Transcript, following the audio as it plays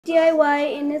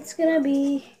DIY, and it's gonna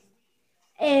be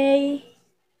a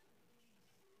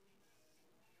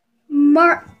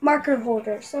marker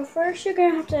holder. So first you're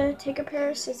gonna have to take a pair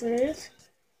of scissors,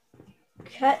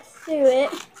 cut through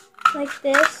it like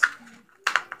this,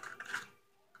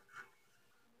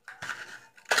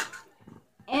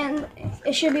 and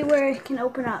it should be where it can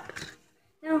open up.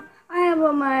 Now I have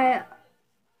on my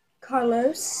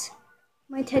Carlos,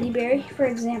 my teddy bear, for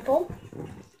example.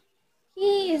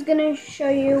 He is gonna show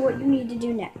you what you need to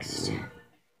do next.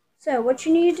 So what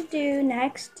you need to do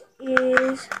next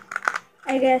is,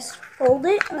 I guess, fold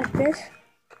it like this.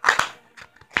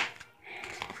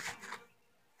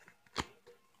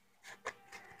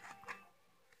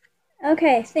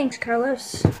 Okay, thanks,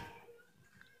 Carlos.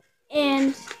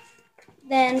 And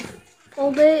then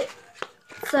fold it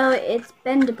so it's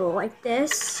bendable like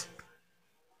this.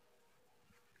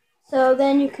 So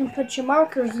then you can put your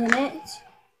markers in it.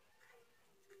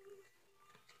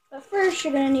 But first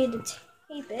you're going to need to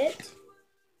tape it.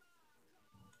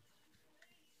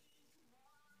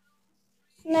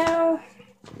 Now,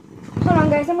 hold on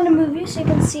guys, I'm going to move you so you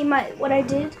can see what I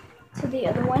did to the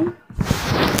other one.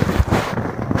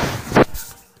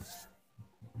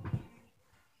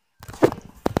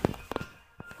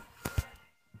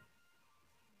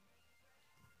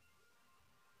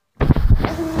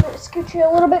 I'm going to scoot you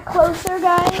a little bit closer,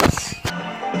 guys.